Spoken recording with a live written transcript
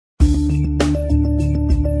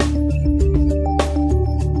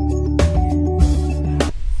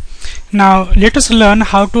Now let us learn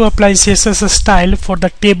how to apply CSS style for the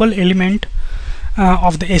table element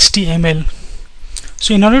of the HTML.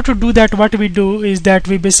 So in order to do that, what we do is that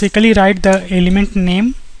we basically write the element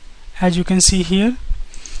name, as you can see here.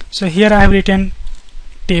 So here I have written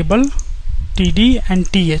table, td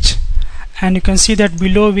and th, and you can see that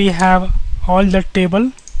below we have all the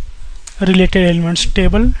table related elements.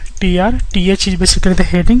 Table, tr, th is basically the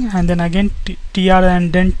heading, and then again tr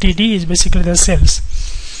and then td is basically the cells.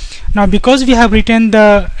 Now because we have written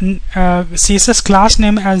the CSS class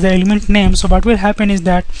name as the element name, so what will happen is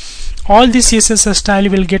that all the CSS style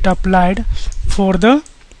will get applied for the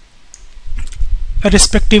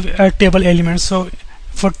respective table elements. So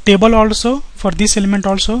for table also, for this element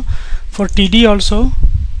also, for td also,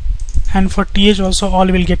 and for th also, all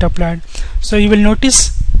will get applied. So you will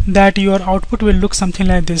notice that your output will look something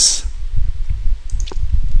like this.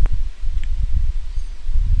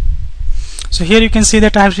 So here you can see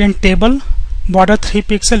that I have written table, border 3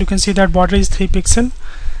 pixel. You can see that border is 3 pixel,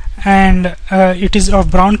 and it is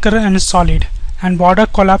of brown color and solid, and border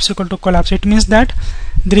collapse equal to collapse. It means that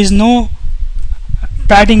there is no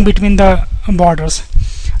padding between the borders.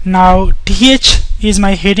 Now th is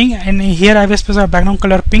my heading, and here I have specified background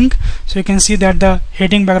color pink, so you can see that the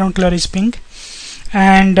heading background color is pink.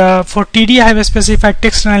 And for td I have specified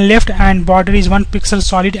text and left, and border is 1 pixel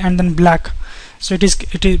solid and then black. So it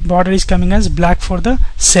is border is coming as black for the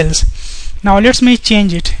cells. Now let me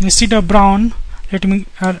change it. Instead of brown, let me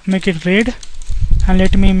make it red, and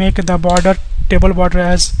let me make the border, table border,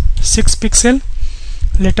 as 6 pixel.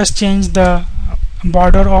 Let us change the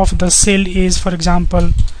border of the cell is, for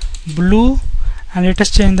example, blue, and let us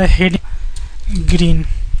change the heading green.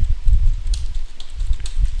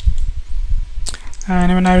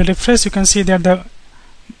 And when I will refresh, you can see that the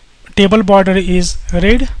table border is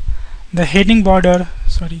red, the heading border,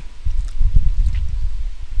 sorry,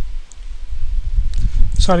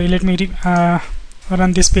 let me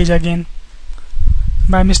run this page again.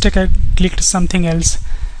 By mistake I clicked something else.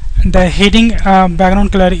 The heading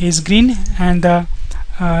background color is green, and the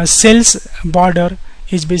cells border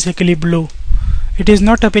is basically blue. It is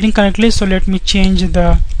not appearing correctly, so let me change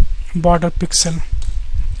the border pixel.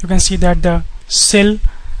 You can see that the cell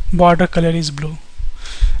border color is blue.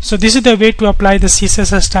 So this is the way to apply the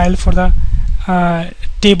CSS style for the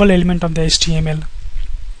table element of the HTML.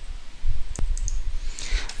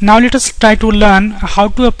 Now let us try to learn how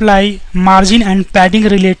to apply margin and padding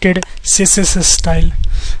related CSS style.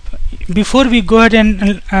 Before we go ahead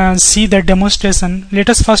and see the demonstration, let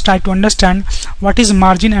us first try to understand what is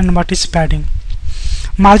margin and what is padding.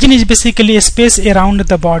 Margin is basically a space around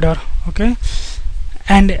the border, okay,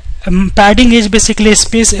 and padding is basically a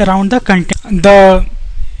space around the content.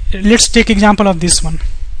 Let's take example of this one.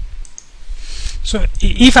 So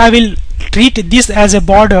if I will treat this as a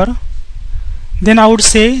border, then I would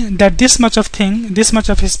say that this much of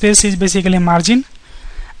space is basically margin,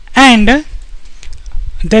 and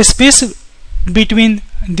the space between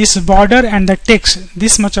this border and the text,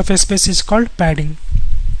 this much of a space, is called padding.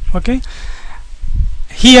 Okay,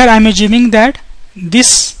 here I am assuming that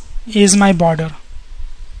this is my border.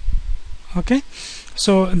 Okay,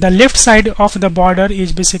 so the left side of the border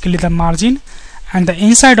is basically the margin, and the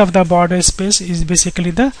inside of the border space is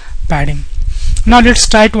basically the padding. Now let's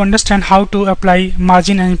try to understand how to apply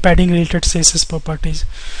margin and padding related CSS properties.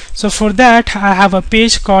 So for that I have a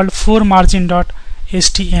page called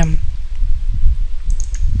forMargin.htm.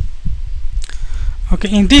 Okay,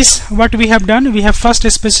 in this what we have done, we have first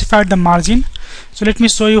specified the margin. So let me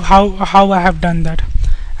show you how I have done that.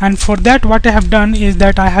 And for that what I have done is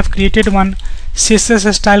that I have created one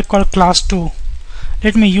CSS style called class2.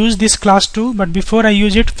 Let me use this class2, but before I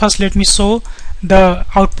use it, first let me show the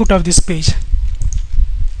output of this page.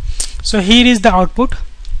 So here is the output,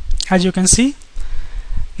 as you can see.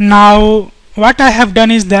 Now what I have done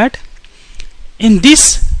is that in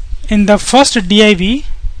the first div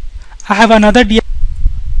I have another div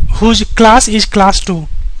whose class is class2.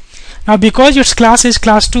 Now because its class is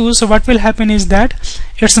class2, so what will happen is that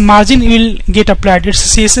its margin will get applied.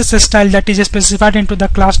 Its CSS style that is specified into the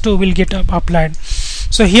class2 will get applied.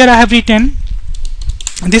 So here I have written,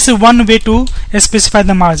 this is one way to specify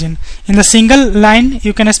the margin. In the single line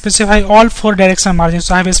you can specify all 4 direction margins.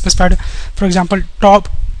 So I have specified, for example, top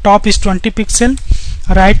is 20 pixel,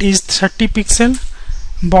 right is 30 pixel,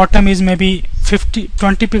 bottom is maybe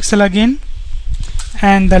 20 pixel again,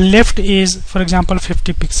 and the left is, for example,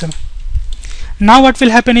 50 pixel. Now what will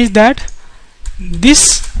happen is that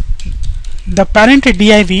the parent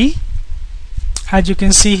div, as you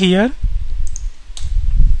can see here,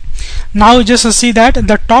 now just see that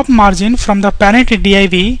the top margin from the parent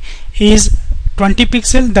div is 20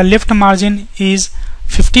 pixel, the left margin is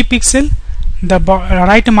 50 pixel, the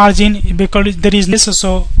right margin, because there is this,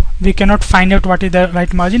 so we cannot find out what is the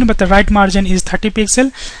right margin, but the right margin is 30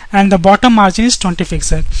 pixel and the bottom margin is 20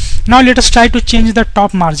 pixel. Now let us try to change the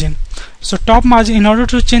top margin. So top margin, in order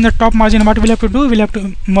to change the top margin, what we'll have to do, we'll have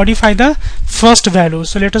to modify the first value.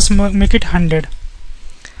 So let us make it 100.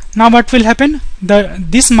 Now what will happen,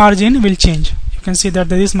 this margin will change. You can see that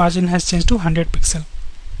this margin has changed to 100 pixel.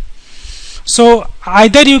 So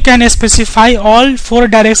either you can specify all 4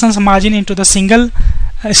 directions margin into the single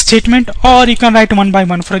statement, or you can write one by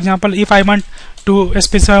one. For example, if I want to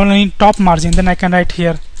specify only top margin, then I can write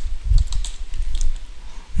here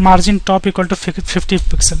margin top equal to 50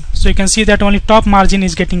 pixel. So you can see that only top margin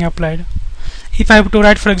is getting applied. If I have to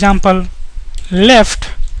write, for example, left,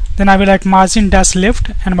 then I will write margin dash left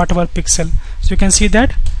and whatever pixel. So you can see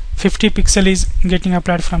that 50 pixel is getting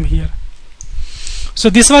applied from here. So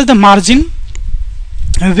this was the margin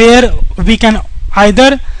where we can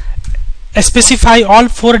either specify all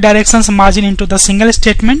 4 directions margin into the single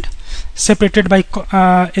statement separated by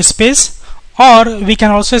space, or we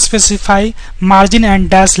can also specify margin and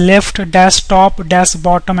dash left, dash top, dash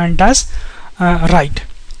bottom and dash right.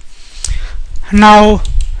 Now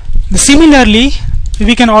similarly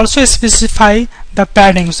we can also specify the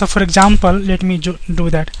padding. So for example, let me do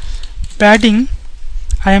that. Padding,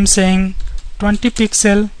 I am saying 20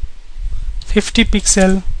 pixel, 50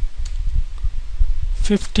 pixel,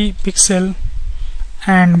 50 pixel,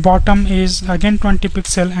 and bottom is again 20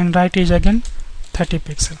 pixel and right is again 30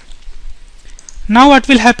 pixel. Now what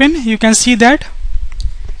will happen, you can see that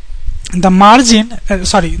the margin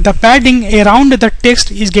the padding around the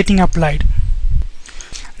text is getting applied.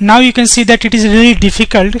 Now you can see that it is really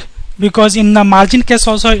difficult, because in the margin case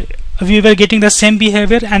also we were getting the same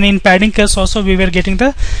behavior, and in padding case also we were getting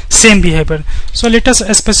the same behavior. So let us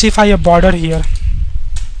specify a border here,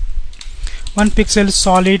 1 pixel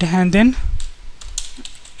solid and then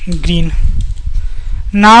green.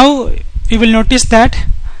 Now you will notice that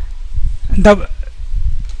the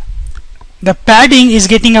padding is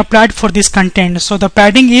getting applied for this content. So the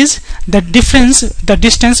padding is the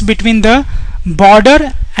distance between the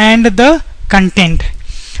border and the content.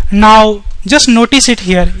 Now just notice it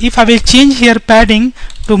here. If I will change here padding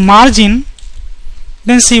to margin,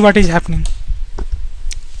 then see what is happening.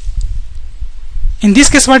 In this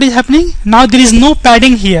case, what is happening? Now there is no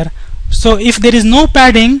padding here. So if there is no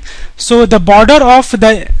padding, so the border of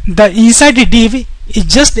the inside the div is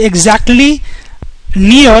just exactly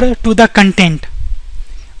near to the content,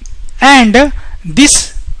 and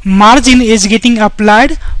this margin is getting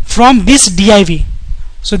applied from this div.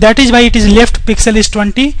 So that is why it is left pixel is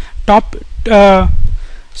 20, top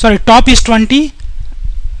is 20,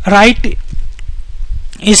 right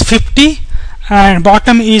is 50, and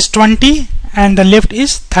bottom is 20, and the left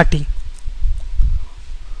is 30.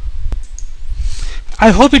 I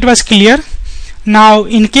hope it was clear. Now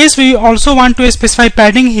in case we also want to specify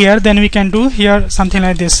padding here, then we can do here something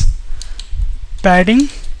like this, padding,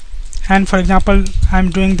 and for example I am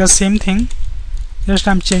doing the same thing, just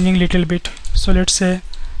I am changing little bit. So let's say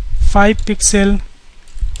 5 pixel,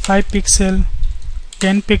 5 pixel,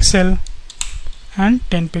 10 pixel and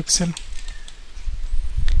 10 pixel.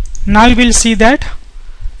 Now you will see that,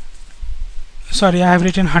 I have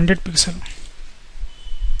written 100 pixel.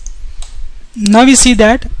 Now we see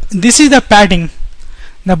that this is the padding.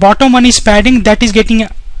 The bottom one is padding that is getting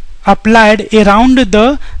applied around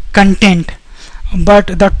the content, but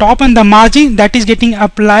the top and the margin that is getting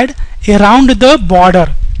applied around the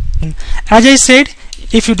border. As I said,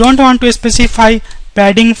 if you don't want to specify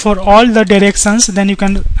padding for all the directions, then you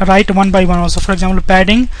can write one by one also. For example,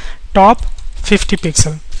 padding top 50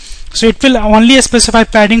 pixel. So it will only specify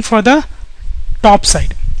padding for the top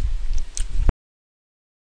side.